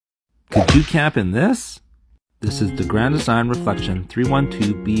Could you camp in this? This is the Grand Design Reflection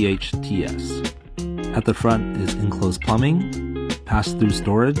 312 BHTS. At the front is enclosed plumbing, pass-through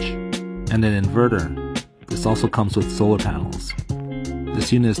storage, and an inverter. This also comes with solar panels.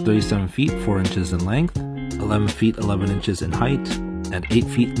 This unit is 37 feet 4 inches in length, 11 feet 11 inches in height, and 8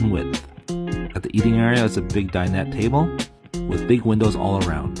 feet in width. At the eating area is a big dinette table with big windows all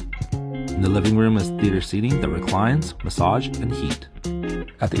around. In the living room is theater seating that reclines, massage, and heat.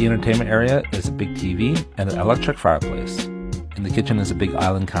 At the entertainment area is a big TV and an electric fireplace. In the kitchen is a big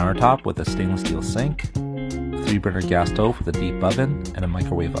island countertop with a stainless steel sink, a 3-burner gas stove with a deep oven and a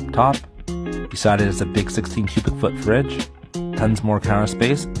microwave up top. Beside it is a big 16 cubic foot fridge, tons more counter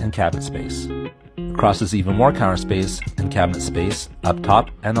space and cabinet space. Across is even more counter space and cabinet space up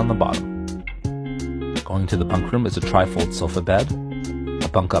top and on the bottom. Going to the bunk room is a tri-fold sofa bed, a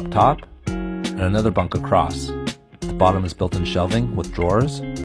bunk up top, and another bunk across. The bottom is built-in shelving with drawers,